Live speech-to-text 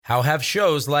How have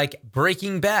shows like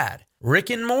Breaking Bad,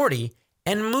 Rick and Morty,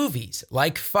 and movies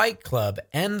like Fight Club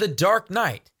and The Dark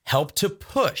Knight helped to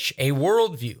push a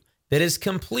worldview that is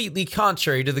completely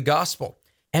contrary to the gospel?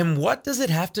 And what does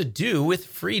it have to do with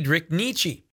Friedrich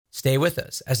Nietzsche? Stay with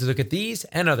us as we look at these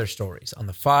and other stories on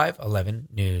the 511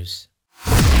 News.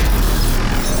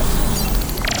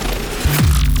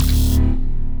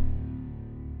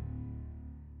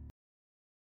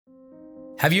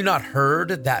 Have you not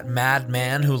heard that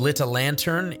madman who lit a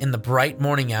lantern in the bright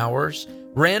morning hours,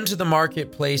 ran to the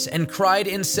marketplace, and cried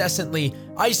incessantly,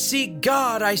 "I seek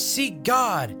God, I seek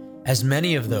God"? As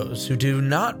many of those who do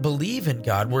not believe in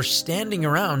God were standing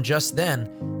around just then,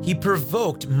 he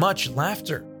provoked much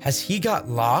laughter. "Has he got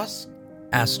lost?"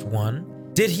 asked one.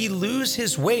 "Did he lose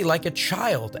his way like a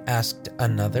child?" asked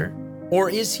another. "Or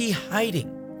is he hiding?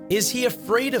 Is he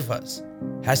afraid of us?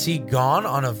 Has he gone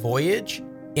on a voyage?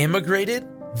 Immigrated?"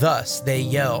 Thus they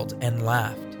yelled and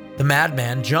laughed. The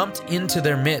madman jumped into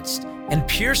their midst and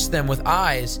pierced them with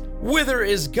eyes. "Whither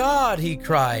is God?" he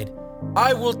cried.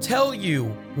 "I will tell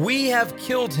you, we have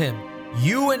killed him,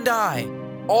 you and I.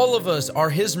 All of us are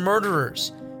his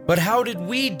murderers. But how did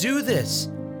we do this?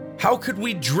 How could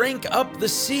we drink up the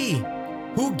sea?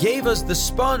 Who gave us the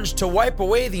sponge to wipe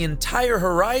away the entire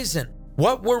horizon?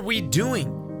 What were we doing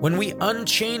when we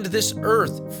unchained this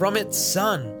earth from its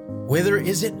sun? Whither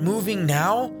is it moving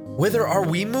now? Whither are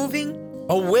we moving?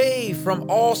 Away from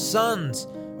all suns.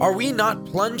 Are we not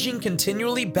plunging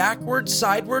continually backward,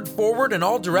 sideward, forward, in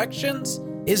all directions?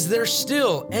 Is there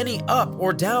still any up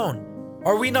or down?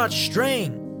 Are we not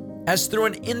straying as through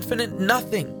an infinite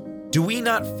nothing? Do we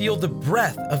not feel the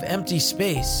breath of empty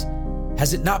space?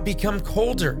 Has it not become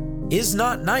colder? Is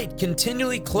not night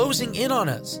continually closing in on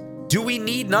us? Do we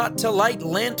need not to light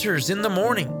lanterns in the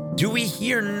morning? Do we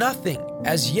hear nothing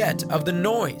as yet of the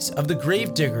noise of the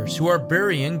gravediggers who are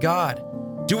burying God?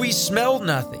 Do we smell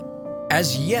nothing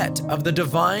as yet of the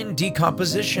divine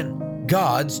decomposition?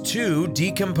 Gods too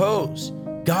decompose.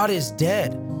 God is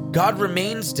dead. God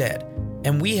remains dead,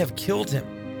 and we have killed him.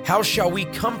 How shall we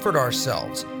comfort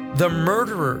ourselves, the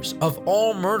murderers of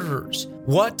all murderers?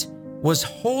 What was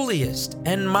holiest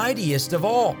and mightiest of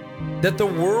all, that the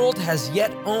world has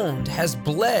yet owned, has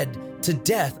bled to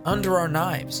death under our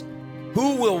knives?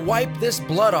 Who will wipe this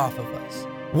blood off of us?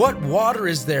 What water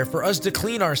is there for us to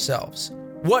clean ourselves?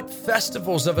 What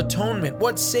festivals of atonement,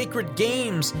 what sacred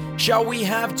games shall we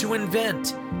have to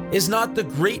invent? Is not the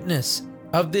greatness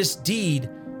of this deed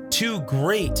too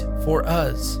great for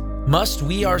us? Must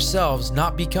we ourselves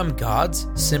not become gods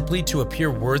simply to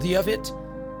appear worthy of it?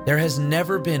 There has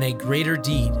never been a greater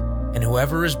deed, and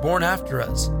whoever is born after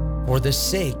us, for the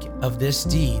sake of this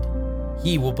deed,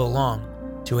 he will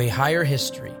belong to a higher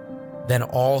history than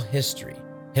all history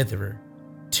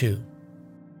hitherto.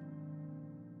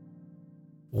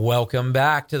 Welcome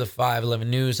back to the 511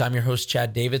 News. I'm your host,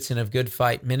 Chad Davidson of Good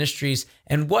Fight Ministries,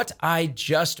 and what I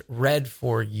just read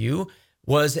for you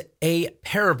was a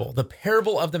parable, the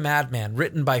parable of the madman,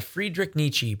 written by Friedrich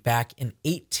Nietzsche back in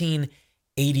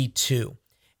 1882.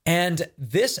 And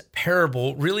this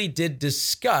parable really did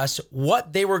discuss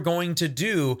what they were going to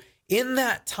do in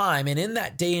that time and in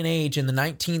that day and age in the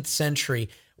 19th century,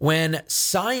 when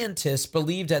scientists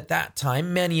believed at that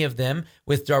time, many of them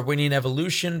with Darwinian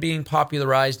evolution being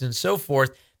popularized and so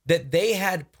forth, that they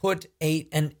had put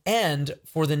an end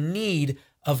for the need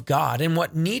of God. And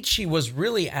what Nietzsche was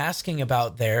really asking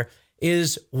about there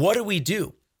is, what do we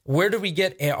do? Where do we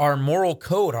get our moral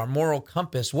code, our moral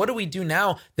compass? What do we do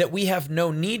now that we have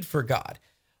no need for God?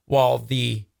 While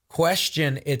the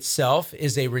question itself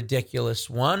is a ridiculous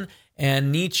one,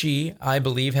 and Nietzsche, I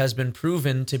believe, has been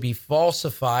proven to be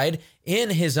falsified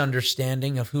in his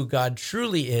understanding of who God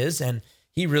truly is, and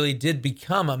he really did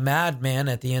become a madman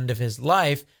at the end of his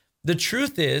life. The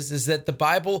truth is that the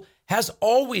Bible has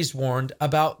always warned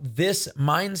about this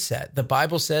mindset. The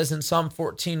Bible says in Psalm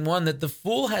 14:1 that the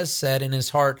fool has said in his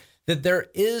heart that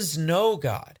there is no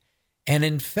God. And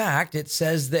in fact, it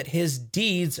says that his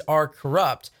deeds are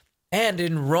corrupt. And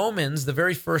in Romans, the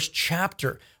very first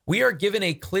chapter, we are given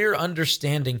a clear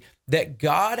understanding that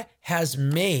God has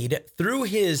made, through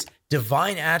his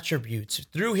divine attributes,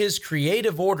 through his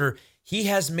creative order, he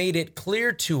has made it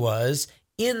clear to us,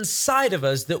 inside of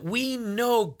us, that we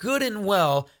know good and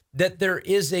well that there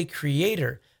is a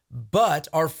creator, but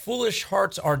our foolish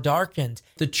hearts are darkened.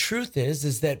 The truth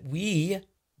is that we,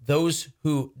 those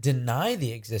who deny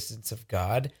the existence of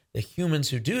God, the humans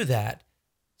who do that,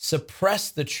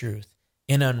 suppress the truth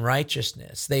in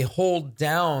unrighteousness. They hold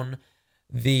down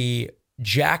the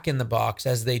jack in the box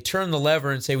as they turn the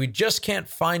lever and say, we just can't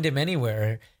find him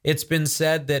anywhere. It's been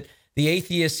said that the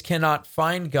atheists cannot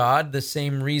find God, the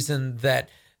same reason that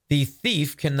the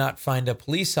thief cannot find a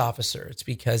police officer. It's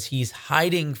because he's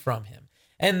hiding from him.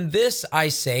 And this I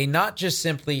say not just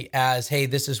simply as, hey,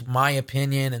 this is my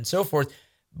opinion and so forth,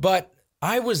 but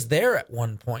I was there at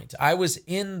one point. I was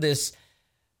in this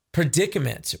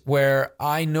predicament where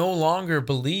I no longer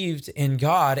believed in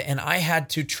God, and I had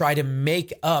to try to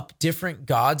make up different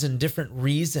gods and different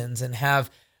reasons and have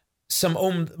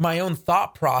my own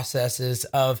thought processes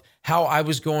of how I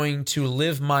was going to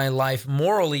live my life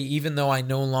morally, even though I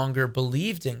no longer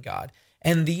believed in God.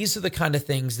 And these are the kind of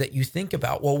things that you think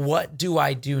about. Well, what do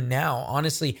I do now?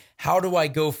 Honestly, how do I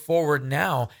go forward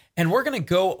now? And we're going to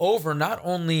go over not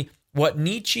only what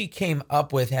Nietzsche came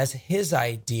up with as his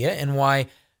idea and why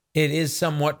it is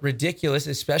somewhat ridiculous,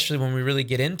 especially when we really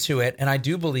get into it. And I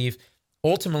do believe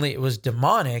ultimately it was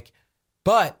demonic,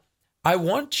 but I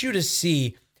want you to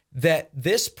see that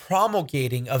this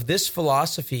promulgating of this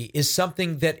philosophy is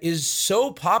something that is so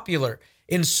popular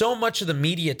in so much of the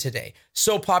media today,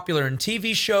 so popular in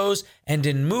TV shows and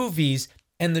in movies.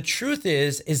 And the truth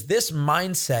is this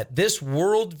mindset, this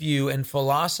worldview and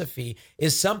philosophy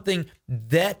is something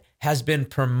that has been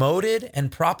promoted and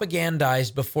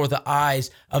propagandized before the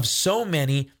eyes of so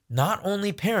many, not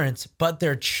only parents, but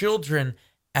their children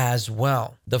as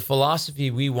well. The philosophy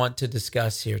we want to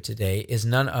discuss here today is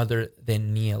none other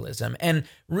than nihilism. And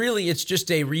really, it's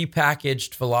just a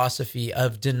repackaged philosophy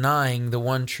of denying the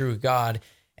one true God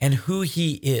and who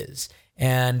he is.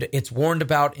 And it's warned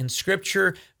about in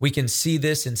Scripture. We can see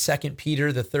this in 2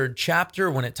 Peter, the 3rd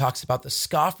chapter, when it talks about the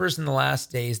scoffers in the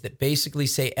last days that basically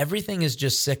say everything is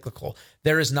just cyclical.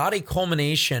 There is not a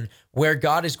culmination where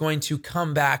God is going to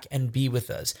come back and be with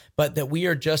us, but that we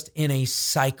are just in a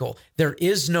cycle. There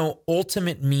is no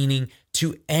ultimate meaning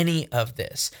to any of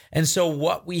this. And so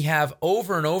what we have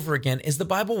over and over again is the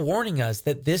Bible warning us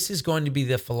that this is going to be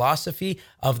the philosophy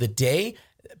of the day.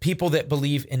 People that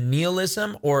believe in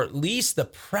nihilism, or at least the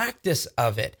practice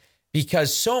of it,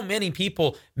 because so many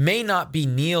people may not be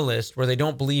nihilist where they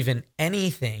don't believe in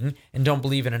anything and don't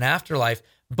believe in an afterlife,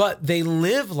 but they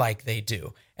live like they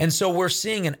do. And so we're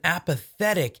seeing an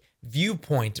apathetic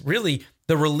viewpoint. Really,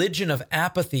 the religion of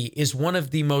apathy is one of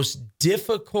the most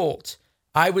difficult,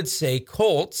 I would say,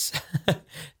 cults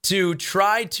to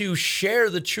try to share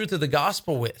the truth of the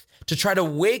gospel with, to try to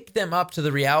wake them up to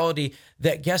the reality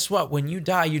that, guess what? When you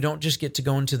die, you don't just get to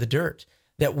go into the dirt,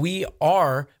 that we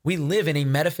live in a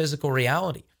metaphysical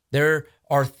reality. There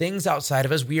are things outside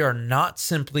of us. We are not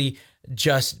simply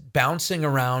just bouncing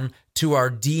around to our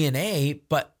DNA,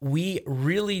 but we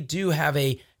really do have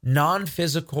a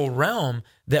non-physical realm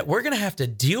that we're going to have to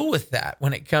deal with that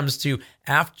when it comes to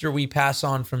after we pass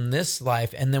on from this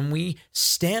life and then we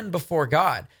stand before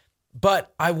God.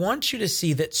 But I want you to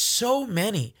see that so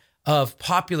many of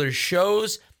popular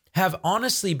shows have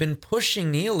honestly been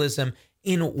pushing nihilism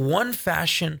in one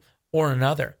fashion or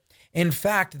another. In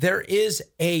fact, there is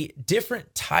a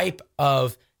different type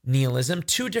of nihilism,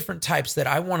 two different types that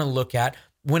I want to look at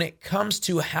when it comes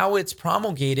to how it's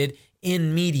promulgated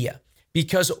in media.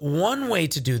 Because one way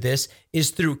to do this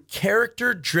is through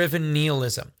character-driven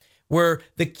nihilism, where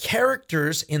the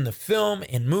characters in the film,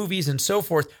 in movies, and so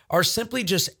forth are simply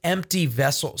just empty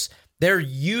vessels. They're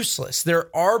useless,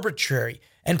 they're arbitrary,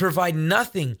 and provide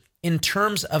nothing in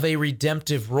terms of a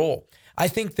redemptive role. I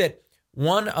think that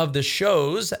one of the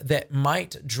shows that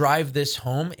might drive this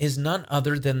home is none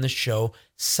other than the show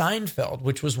Seinfeld,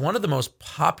 which was one of the most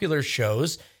popular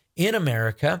shows in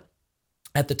America.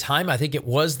 At the time, I think it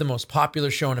was the most popular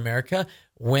show in America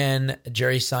when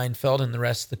Jerry Seinfeld and the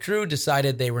rest of the crew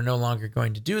decided they were no longer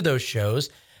going to do those shows.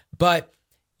 But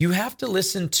you have to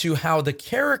listen to how the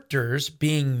characters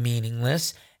being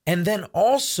meaningless, and then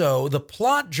also the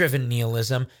plot-driven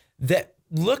nihilism that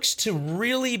looks to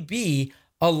really be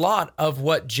a lot of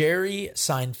what Jerry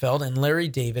Seinfeld and Larry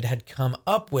David had come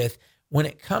up with when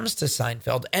it comes to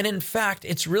Seinfeld. And in fact,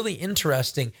 it's really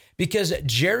interesting because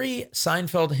Jerry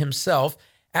Seinfeld himself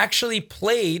actually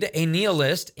played a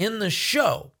nihilist in the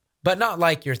show, but not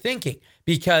like you're thinking,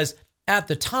 because at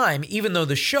the time, even though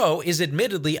the show is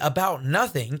admittedly about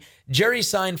nothing, Jerry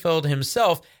Seinfeld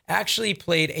himself actually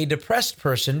played a depressed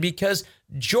person because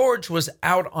George was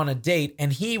out on a date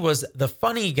and he was the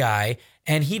funny guy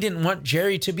and he didn't want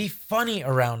Jerry to be funny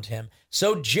around him.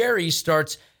 So Jerry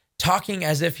starts talking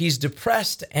as if he's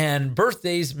depressed, and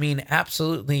birthdays mean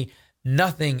absolutely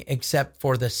nothing except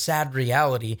for the sad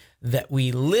reality that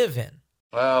we live in.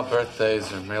 Well,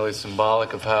 birthdays are merely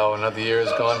symbolic of how another year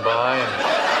has gone by and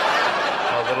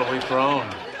how little we've grown.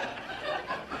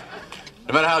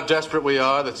 No matter how desperate we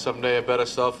are that someday a better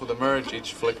self will emerge,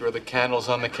 each flicker of the candles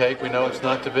on the cake, we know it's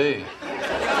not to be.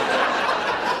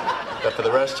 But for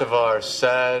the rest of our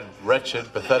sad,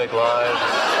 wretched, pathetic lives,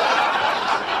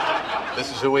 This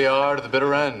is who we are to the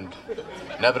bitter end.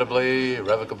 Inevitably,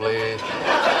 irrevocably.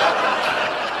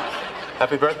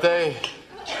 Happy birthday?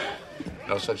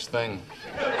 No such thing.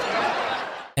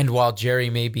 And while Jerry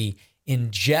may be in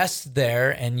jest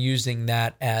there and using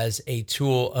that as a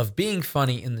tool of being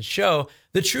funny in the show,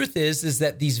 the truth is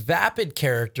that these vapid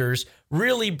characters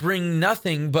really bring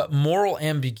nothing but moral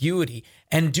ambiguity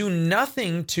and do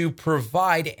nothing to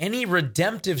provide any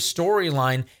redemptive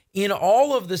storyline in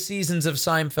all of the seasons of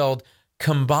Seinfeld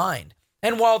combined.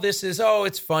 And while this is,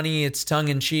 it's funny, it's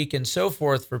tongue-in-cheek and so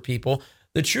forth for people,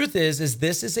 the truth is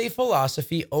this is a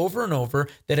philosophy over and over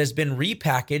that has been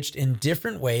repackaged in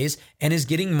different ways and is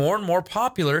getting more and more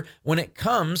popular when it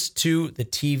comes to the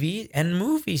TV and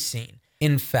movie scene.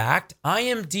 In fact,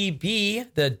 IMDb,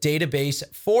 the database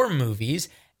for movies,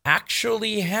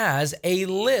 actually has a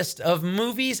list of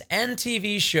movies and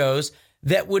TV shows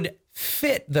that would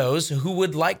fit those who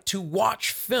would like to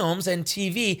watch films and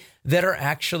TV that are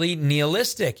actually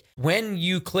nihilistic. When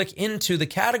you click into the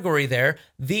category there,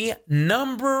 the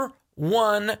number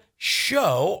one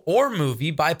show or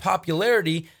movie by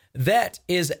popularity that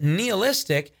is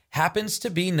nihilistic happens to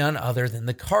be none other than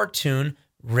the cartoon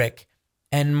Rick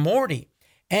and Morty.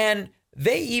 And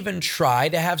they even try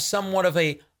to have somewhat of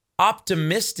a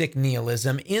optimistic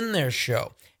nihilism in their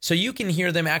show. So you can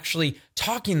hear them actually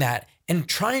talking that and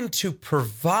trying to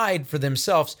provide for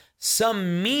themselves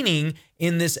some meaning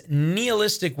in this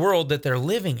nihilistic world that they're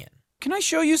living in. Can I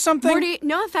show you something? Morty,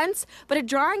 no offense, but a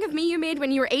drawing of me you made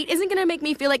when you were 8 isn't going to make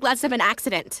me feel like less of an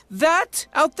accident. That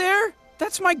out there?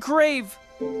 That's my grave.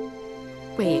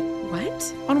 Wait,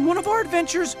 what? On one of our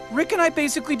adventures, Rick and I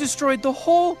basically destroyed the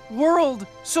whole world.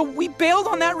 So we bailed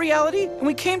on that reality and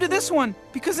we came to this one.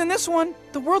 Because in this one,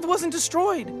 the world wasn't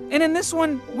destroyed. And in this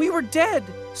one, we were dead.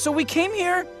 So we came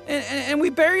here and we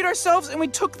buried ourselves and we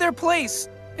took their place.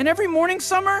 And every morning,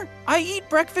 Summer, I eat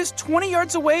breakfast 20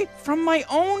 yards away from my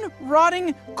own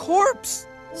rotting corpse.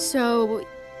 So,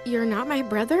 you're not my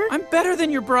brother? I'm better than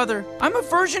your brother. I'm a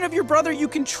version of your brother you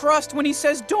can trust when he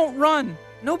says don't run.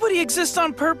 Nobody exists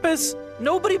on purpose.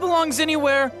 Nobody belongs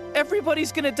anywhere.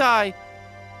 Everybody's gonna die.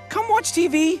 Come watch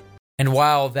TV. And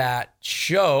while that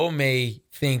show may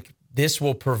think this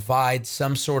will provide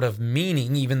some sort of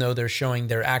meaning, even though they're showing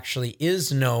there actually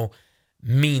is no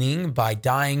meaning by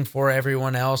dying for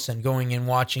everyone else and going and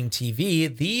watching TV,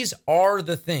 these are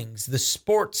the things, the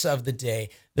sports of the day,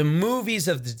 the movies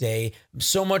of the day,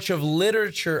 so much of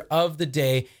literature of the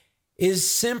day is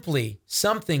simply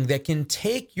something that can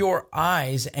take your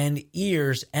eyes and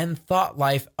ears and thought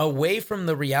life away from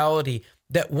the reality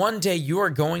that one day you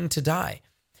are going to die.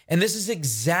 And this is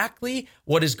exactly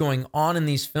what is going on in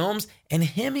these films. And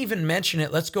him even mentioned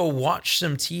it, let's go watch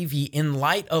some TV in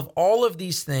light of all of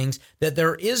these things, that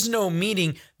there is no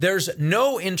meaning. There's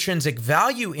no intrinsic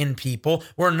value in people.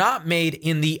 We're not made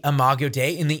in the imago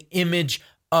Dei, in the image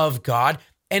of God.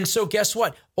 And so guess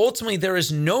what? Ultimately, there is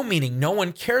no meaning. No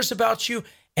one cares about you.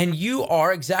 And you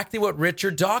are exactly what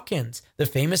Richard Dawkins, the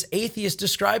famous atheist,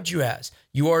 described you as.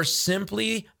 You are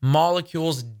simply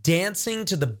molecules dancing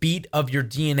to the beat of your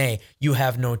DNA. You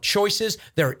have no choices.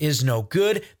 There is no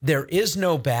good. There is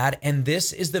no bad. And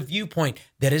this is the viewpoint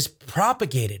that is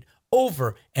propagated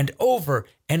over and over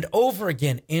and over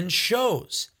again in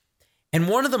shows. And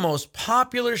one of the most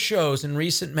popular shows in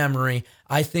recent memory,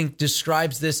 I think,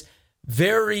 describes this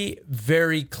very,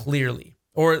 very clearly,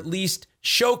 or at least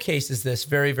showcases this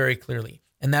very, very clearly.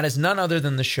 And that is none other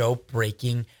than the show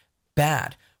Breaking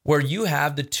Bad, where you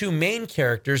have the two main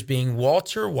characters being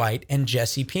Walter White and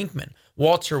Jesse Pinkman.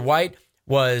 Walter White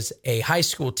was a high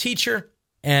school teacher,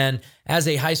 and as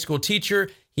a high school teacher,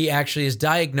 he actually is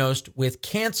diagnosed with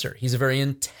cancer. He's a very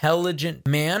intelligent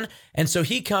man, and so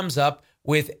he comes up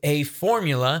with a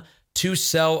formula to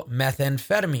sell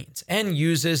methamphetamines and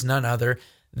uses none other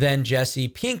than Jesse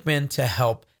Pinkman to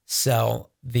help sell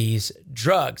these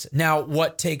drugs. Now,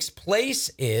 what takes place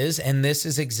is, and this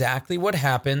is exactly what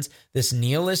happens, this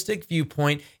nihilistic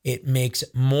viewpoint, it makes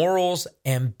morals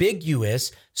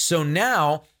ambiguous. So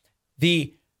now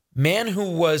the man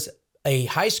who was a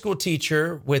high school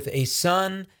teacher with a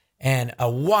son and a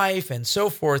wife and so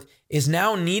forth is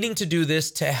now needing to do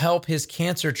this to help his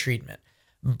cancer treatment.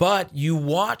 But you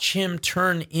watch him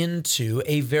turn into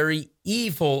a very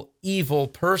evil, evil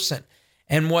person.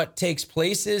 And what takes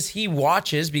place is he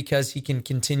watches, because he can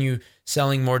continue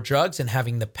selling more drugs and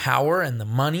having the power and the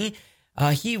money,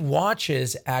 he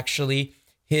watches actually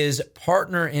his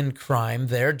partner in crime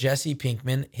there, Jesse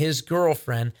Pinkman, his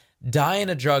girlfriend, die in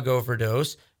a drug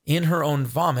overdose in her own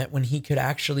vomit when he could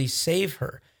actually save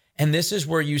her. And this is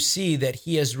where you see that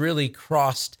he has really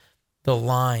crossed the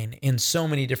line in so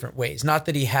many different ways. Not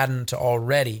that he hadn't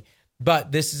already,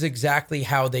 But this is exactly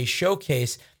how they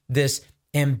showcase this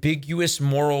ambiguous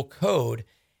moral code.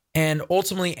 And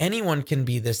ultimately, anyone can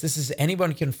be this.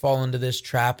 Anyone can fall into this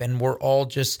trap, and we're all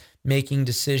just making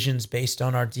decisions based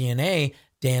on our DNA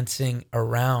dancing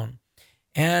around.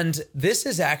 And this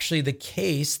is actually the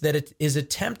case that it is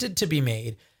attempted to be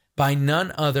made by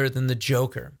none other than the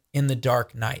Joker in The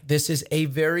Dark Knight. This is a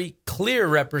very clear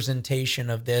representation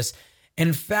of this.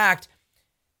 In fact,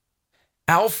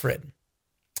 Alfred,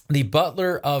 the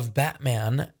butler of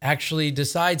Batman, actually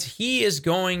decides he is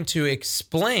going to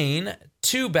explain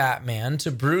to Batman,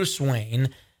 to Bruce Wayne,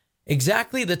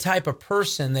 exactly the type of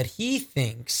person that he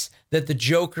thinks that the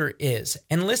Joker is.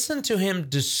 And listen to him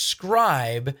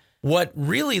describe what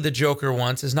really the Joker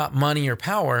wants is not money or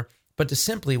power, but to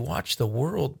simply watch the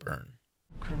world burn.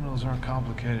 Criminals aren't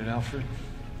complicated, Alfred.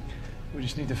 We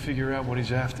just need to figure out what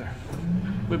he's after.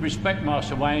 With respect,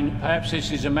 Master Wayne, perhaps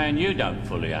this is a man you don't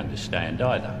fully understand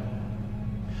either.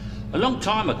 A long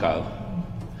time ago,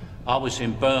 I was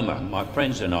in Burma. My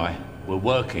friends and I were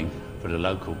working for the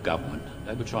local government.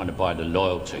 They were trying to buy the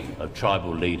loyalty of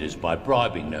tribal leaders by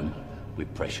bribing them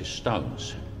with precious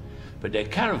stones. But their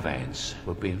caravans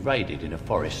were being raided in a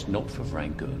forest north of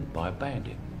Rangoon by a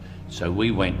bandit. So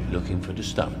we went looking for the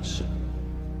stones.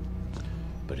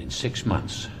 But in 6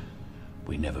 months,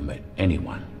 we never met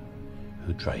anyone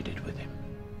who traded with him.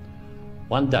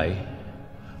 One day,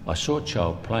 I saw a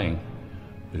child playing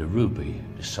with a ruby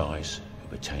the size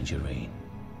of a tangerine.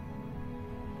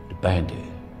 The bandit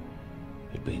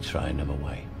had been throwing them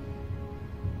away.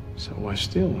 So why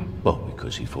steal them? Well,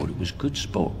 because he thought it was good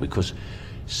sport. Because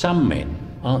some men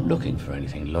aren't looking for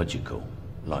anything logical,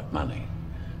 like money.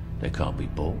 They can't be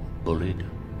bought, bullied,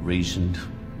 reasoned,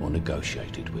 or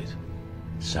negotiated with.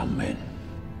 Some men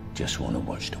just want to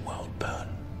watch the world burn.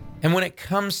 And when it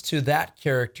comes to that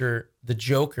character, the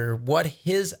Joker, what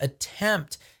his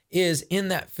attempt is in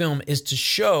that film is to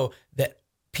show that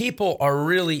people are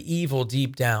really evil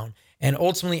deep down. And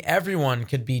ultimately, everyone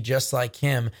could be just like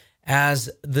him as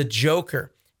the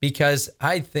Joker, because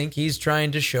I think he's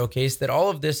trying to showcase that all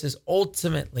of this is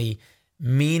ultimately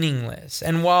meaningless.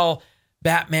 And while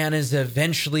Batman is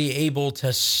eventually able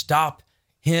to stop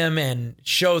him and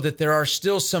show that there are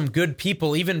still some good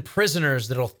people, even prisoners,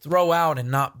 that'll throw out and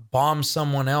not bomb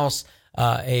someone else,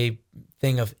 a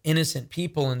thing of innocent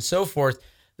people and so forth,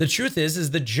 the truth is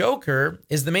the Joker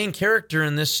is the main character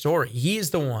in this story.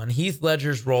 He's the one. Heath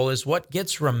Ledger's role is what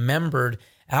gets remembered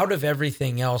out of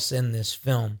everything else in this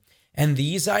film. And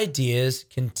these ideas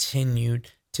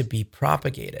continued to be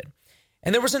propagated.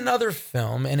 And there was another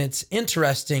film, and it's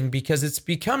interesting because it's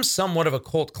become somewhat of a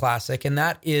cult classic, and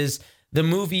that is the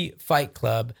movie Fight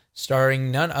Club,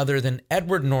 starring none other than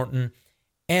Edward Norton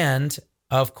and,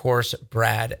 of course,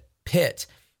 Brad Pitt.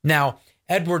 Now,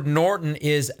 Edward Norton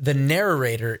is the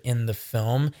narrator in the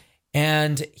film,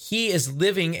 and he is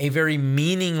living a very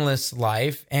meaningless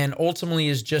life and ultimately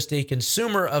is just a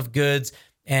consumer of goods,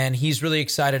 and he's really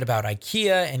excited about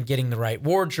IKEA and getting the right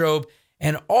wardrobe,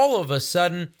 and all of a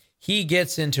sudden, he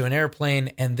gets into an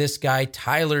airplane, and this guy,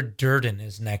 Tyler Durden,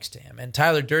 is next to him. And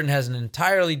Tyler Durden has an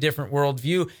entirely different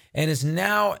worldview and is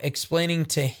now explaining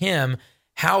to him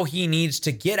how he needs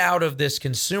to get out of this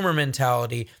consumer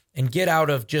mentality and get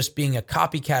out of just being a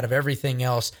copycat of everything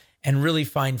else and really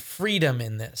find freedom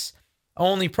in this.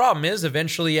 Only problem is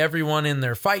eventually everyone in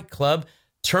their fight club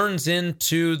turns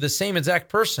into the same exact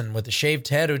person with a shaved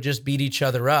head who just beat each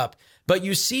other up. But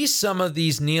you see some of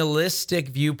these nihilistic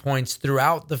viewpoints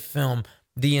throughout the film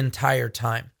the entire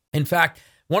time. In fact,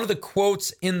 one of the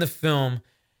quotes in the film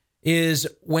is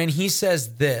when he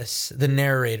says this, the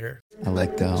narrator. I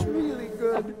let go.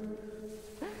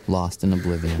 Lost in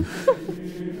oblivion.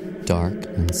 Dark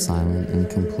and silent and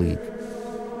complete.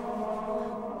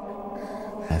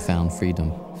 I found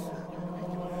freedom.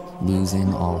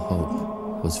 Losing all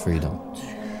hope was freedom.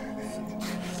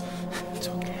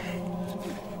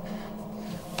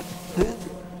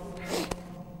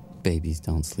 Babies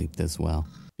don't sleep this well.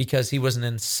 Because he was an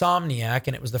insomniac,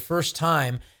 and it was the first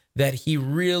time that he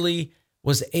really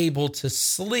was able to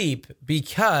sleep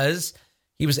because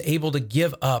he was able to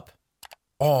give up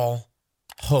all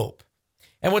hope.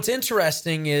 And what's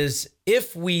interesting is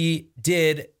if we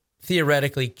did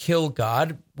theoretically kill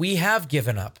God, we have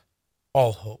given up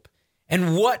all hope.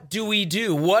 And what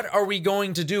do? What are we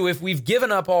going to do if we've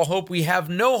given up all hope? We have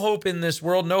no hope in this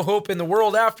world, no hope in the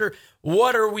world after.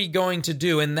 What are we going to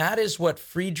do? And that is what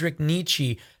Friedrich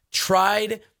Nietzsche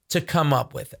tried to come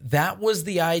up with. That was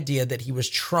the idea that he was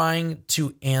trying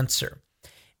to answer.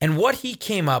 And what he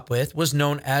came up with was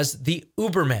known as the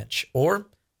Übermensch, or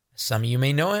some of you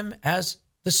may know him as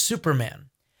the Superman.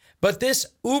 But this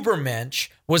Ubermensch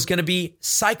was going to be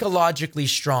psychologically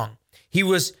strong. He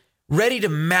was ready to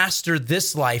master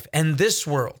this life and this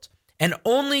world, and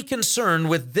only concerned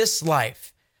with this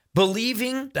life,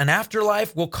 believing an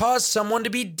afterlife will cause someone to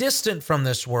be distant from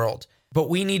this world. But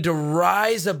we need to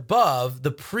rise above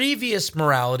the previous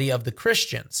morality of the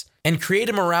Christians and create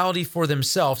a morality for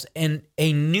themselves and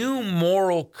a new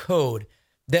moral code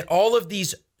that all of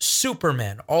these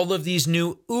supermen, all of these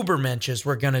new Ubermensches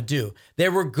were going to do. They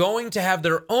were going to have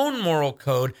their own moral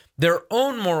code, their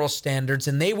own moral standards,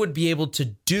 and they would be able to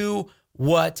do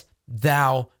what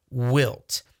thou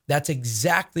wilt. That's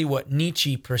exactly what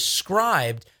Nietzsche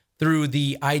prescribed through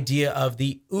the idea of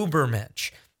the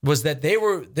Ubermensch, was that there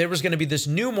was going to be this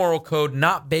new moral code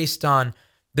not based on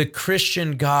the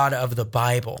Christian God of the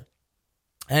Bible.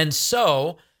 And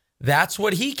so that's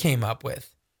what he came up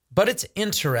with. But it's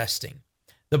interesting.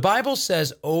 The Bible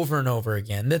says over and over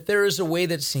again that there is a way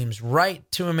that seems right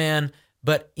to a man,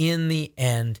 but in the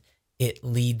end, it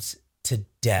leads to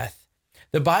death.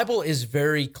 The Bible is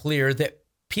very clear that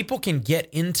people can get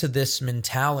into this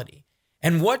mentality.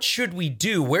 And what should we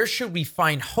do? Where should we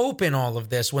find hope in all of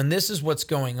this when this is what's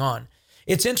going on?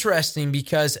 It's interesting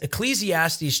because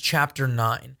Ecclesiastes chapter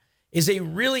 9 is a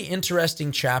really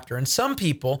interesting chapter. And some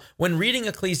people, when reading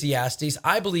Ecclesiastes,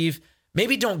 I believe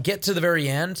maybe don't get to the very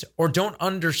end or don't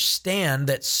understand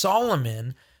that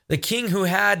Solomon, the king who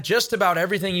had just about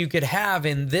everything you could have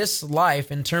in this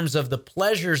life in terms of the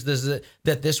pleasures that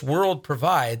this world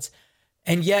provides.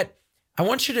 And yet, I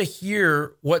want you to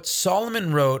hear what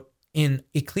Solomon wrote in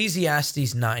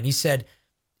Ecclesiastes 9. He said,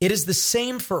 "It is the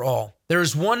same for all. There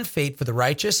is one fate for the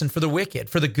righteous and for the wicked,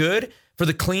 for the good, for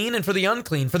the clean and for the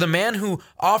unclean, for the man who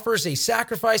offers a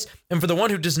sacrifice and for the one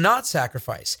who does not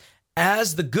sacrifice.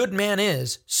 As the good man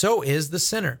is, so is the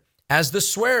sinner. As the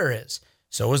swearer is,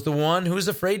 so is the one who is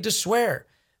afraid to swear.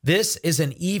 This is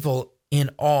an evil in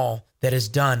all that is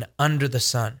done under the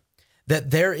sun,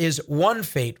 that there is one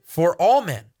fate for all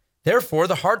men. Therefore,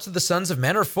 the hearts of the sons of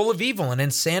men are full of evil, and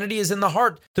insanity is in the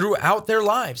heart throughout their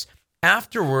lives.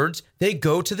 Afterwards, they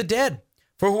go to the dead.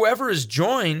 For whoever is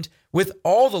joined with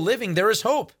all the living, there is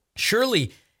hope.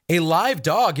 Surely, a live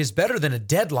dog is better than a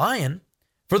dead lion.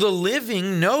 For the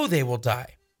living know they will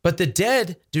die, but the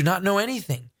dead do not know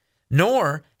anything,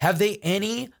 nor have they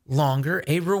any longer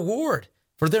a reward,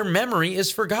 for their memory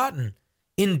is forgotten.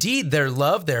 Indeed, their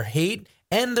love, their hate,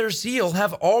 and their zeal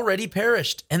have already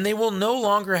perished, and they will no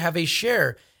longer have a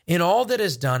share in all that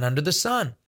is done under the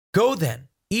sun. Go then,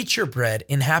 eat your bread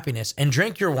in happiness, and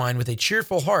drink your wine with a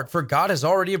cheerful heart, for God has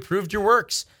already approved your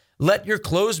works. Let your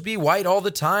clothes be white all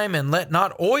the time, and let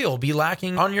not oil be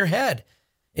lacking on your head.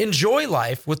 Enjoy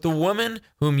life with the woman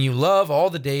whom you love all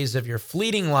the days of your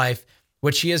fleeting life,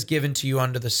 which he has given to you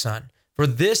under the sun. For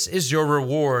this is your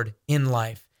reward in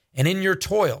life, and in your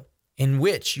toil, in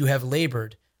which you have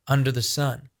labored under the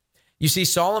sun." You see,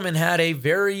 Solomon had a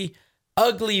very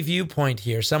ugly viewpoint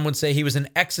here. Some would say he was an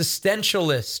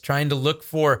existentialist, trying to look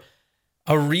for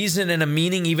a reason and a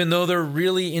meaning, even though there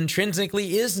really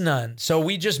intrinsically is none. So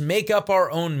we just make up our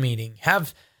own meaning,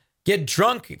 get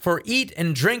drunk for eat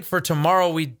and drink, for tomorrow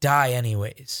we die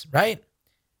anyways, right?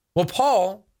 Well,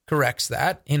 Paul corrects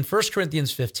that in 1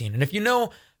 Corinthians 15. And if you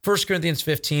know 1 Corinthians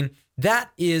 15,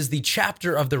 that is the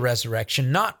chapter of the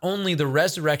resurrection, not only the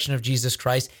resurrection of Jesus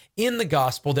Christ in the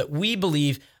gospel that we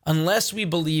believe, unless we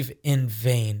believe in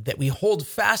vain, that we hold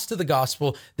fast to the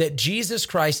gospel that Jesus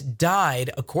Christ died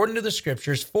according to the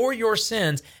scriptures for your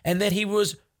sins, and that he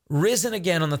was risen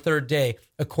again on the third day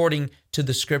according to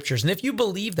the scriptures. And if you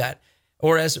believe that,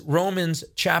 or as Romans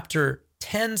chapter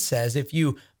 10 says, if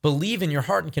you believe in your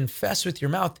heart and confess with your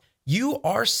mouth, you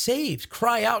are saved.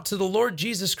 Cry out to the Lord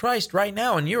Jesus Christ right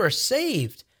now, and you are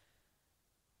saved.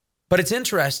 But it's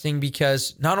interesting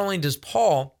because not only does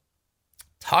Paul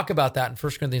talk about that in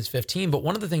 1 Corinthians 15, but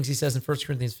one of the things he says in 1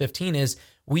 Corinthians 15 is,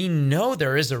 we know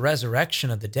there is a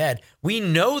resurrection of the dead. We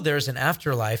know there's an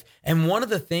afterlife. And one of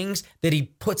the things that he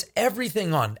puts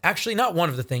everything on, actually not one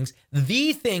of the things,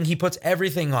 the thing he puts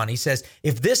everything on. He says,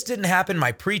 if this didn't happen,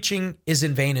 my preaching is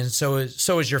in vain, and so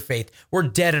is your faith. We're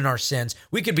dead in our sins.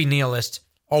 We could be nihilists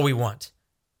all we want.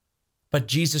 But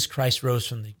Jesus Christ rose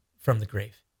from the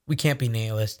grave. We can't be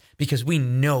nihilists because we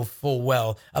know full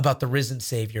well about the risen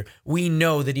Savior. We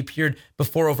know that he appeared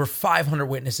before over 500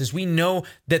 witnesses. We know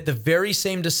that the very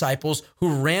same disciples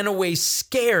who ran away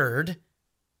scared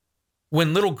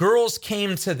when little girls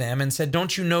came to them and said,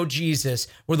 "Don't you know Jesus?"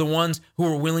 were the ones who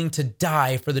were willing to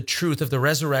die for the truth of the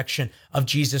resurrection of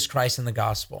Jesus Christ in the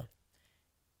gospel.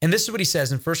 And this is what he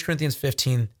says in 1 Corinthians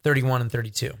 15, 31 and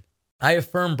 32. "I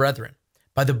affirm, brethren,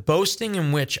 by the boasting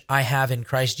in which I have in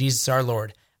Christ Jesus our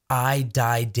Lord, I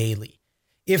die daily.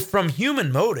 If from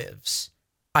human motives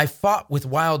I fought with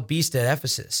wild beasts at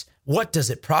Ephesus, what does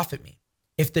it profit me?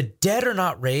 If the dead are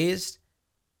not raised,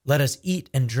 let us eat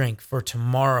and drink, for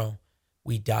tomorrow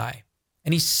we die.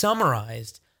 And he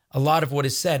summarized a lot of what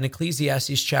is said in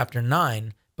Ecclesiastes chapter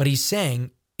 9, but he's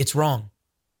saying it's wrong.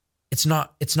 It's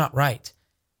not right.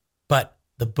 But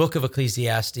the book of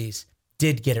Ecclesiastes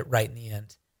did get it right in the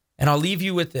end. And I'll leave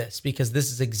you with this, because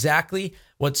this is exactly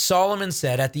what Solomon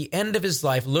said at the end of his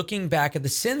life, looking back at the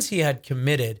sins he had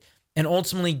committed and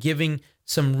ultimately giving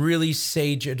some really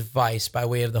sage advice by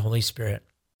way of the Holy Spirit.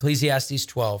 Ecclesiastes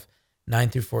 12, 9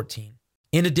 through 14.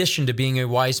 In addition to being a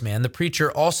wise man, the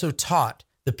preacher also taught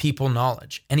the people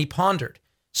knowledge, and he pondered,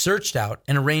 searched out,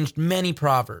 and arranged many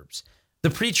proverbs. The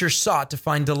preacher sought to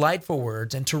find delightful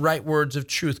words and to write words of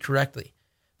truth correctly.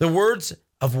 The words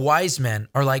of wise men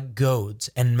are like goads,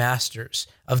 and masters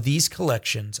of these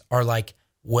collections are like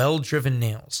well-driven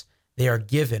nails. They are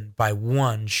given by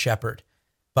one shepherd.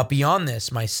 But beyond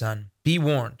this, my son, be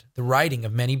warned, the writing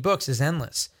of many books is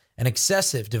endless, and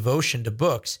excessive devotion to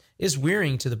books is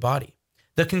wearying to the body.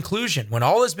 The conclusion, when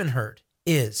all has been heard,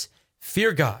 is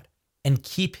fear God and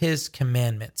keep his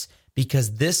commandments,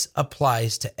 because this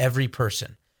applies to every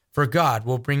person. For God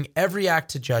will bring every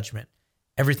act to judgment,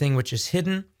 everything which is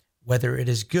hidden, whether it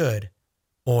is good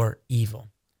or evil.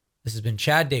 This has been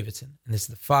Chad Davidson, and this is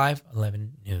the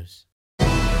 511 News.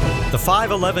 The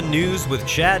 511 News with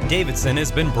Chad Davidson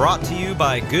has been brought to you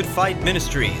by Good Fight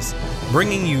Ministries,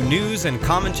 bringing you news and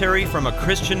commentary from a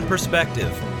Christian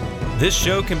perspective. This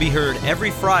show can be heard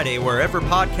every Friday wherever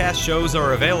podcast shows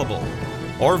are available,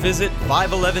 or visit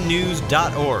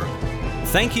 511news.org.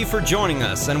 Thank you for joining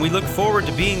us, and we look forward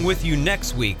to being with you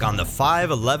next week on the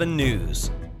 511 News.